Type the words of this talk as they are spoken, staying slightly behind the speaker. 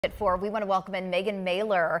At 4, we want to welcome in Meghan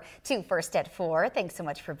Mehler to First at 4. Thanks so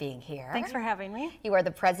much for being here. Thanks for having me. You are the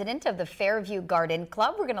president of the Fairview Garden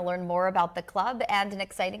Club. We're going to learn more about the club and an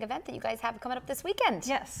exciting event that you guys have coming up this weekend.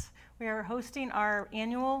 Yes, we are hosting our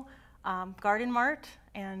annual Garden Mart,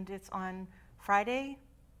 and it's on Friday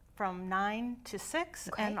from 9 to 6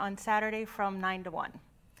 and on Saturday from 9 to 1.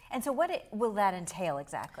 And so what will that entail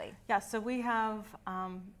exactly? Yeah, so we have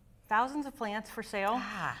thousands of plants for sale.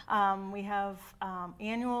 We have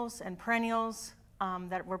annuals and perennials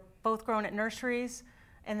that were both grown at nurseries.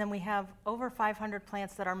 And then we have over 500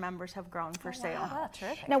 plants that our members have grown for sale. Wow,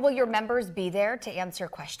 terrific. Now, will your members be there to answer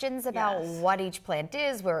questions about what each plant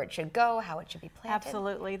is, where it should go, how it should be planted?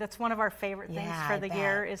 Absolutely. That's one of our favorite things for the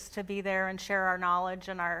year, is to be there and share our knowledge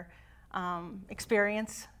and our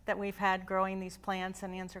experience that we've had growing these plants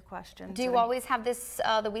and answer questions. Do you always have this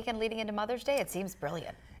the weekend leading into Mother's Day? It seems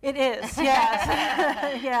brilliant. It is,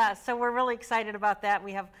 yes. Yeah, so we're really excited about that.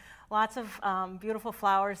 We have lots of beautiful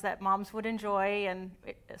flowers that moms would enjoy and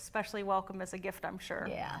especially welcome as a gift, I'm sure.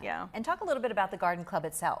 Yeah. And talk a little bit about the garden club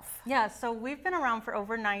itself. Yeah, so we've been around for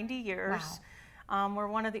over 90 years. Wow. We're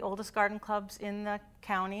one of the oldest garden clubs in the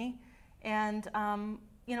county. And,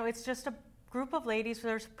 you know, it's just a group of ladies.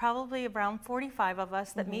 There's probably around 45 of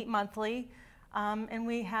us that meet monthly. And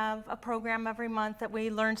we have a program every month that we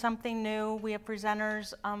learn something new. We have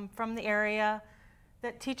presenters from the area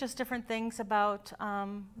that teach us different things about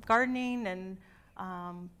gardening and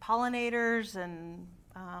pollinators and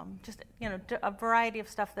just, you know, a variety of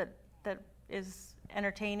stuff that is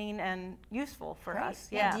entertaining and useful for us.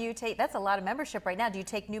 Yeah. And do you take, that's a lot of membership right now. Do you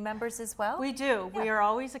take new members as well? We do. Yeah. We are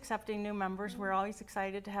always accepting new members. We're always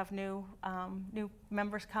excited to have new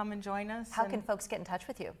members come and join us. How can folks get in touch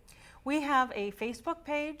with you? We have a Facebook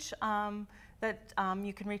page that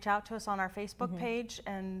you can reach out to us on our Facebook page,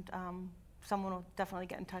 and someone will definitely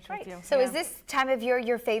get in touch with you. So is this time of year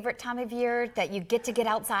your favorite time of year, that you get to get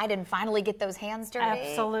outside and finally get those hands dirty?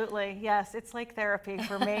 Absolutely, yes. It's like therapy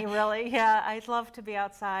for me, really. Yeah, I love to be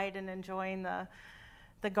outside and enjoying the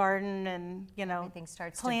garden and, you know, everything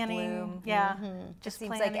starts planning. To bloom. Yeah, just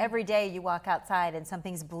seems like every day you walk outside and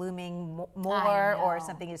something's blooming more or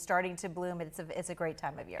something is starting to bloom. It's a great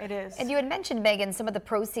time of year. It is. And you had mentioned, Meghan, some of the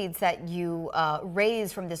proceeds that you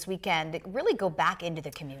raise from this weekend really go back into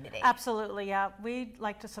the community. Absolutely, yeah. We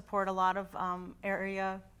like to support a lot of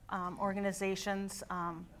area organizations.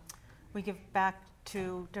 We give back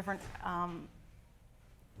to different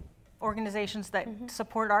organizations that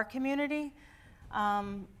support our community.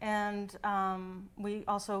 We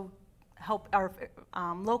also help our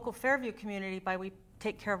local Fairview community we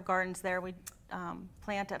take care of gardens there. We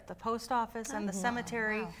plant at the post office and the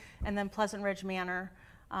cemetery and then Pleasant Ridge Manor.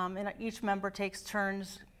 And each member takes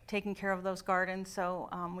turns taking care of those gardens, so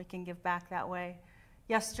we can give back that way.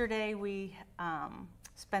 Yesterday we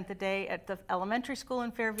spent the day at the elementary school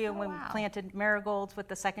in Fairview and we planted marigolds with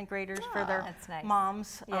the second graders for their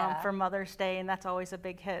moms for Mother's Day, and that's always a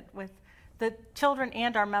big hit with the children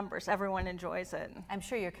and our members. Everyone enjoys it. I'm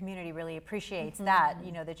sure your community really appreciates that,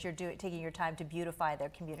 you know, that you're taking your time to beautify their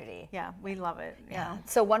community. Yeah, we love it. Yeah.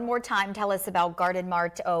 So one more time, tell us about Garden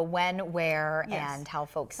Mart, when, where, and how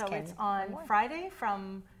folks can. So it's on Friday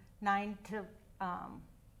from 9 to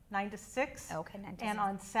 6. Okay, 9 to 6. And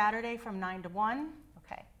on Saturday from 9 to 1.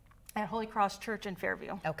 Okay. At Holy Cross Church in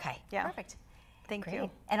Fairview. Okay. Yeah. Perfect. Thank you.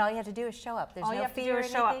 And all you have to do is show up. There's all no you have fee to do or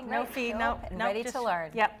is show up. anything, No fee, no. Ready to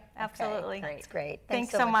learn. Yep, absolutely. That's great.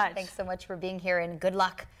 Thanks so much. Thanks so much for being here, and good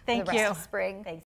luck Thank for the rest you. of spring. Thanks.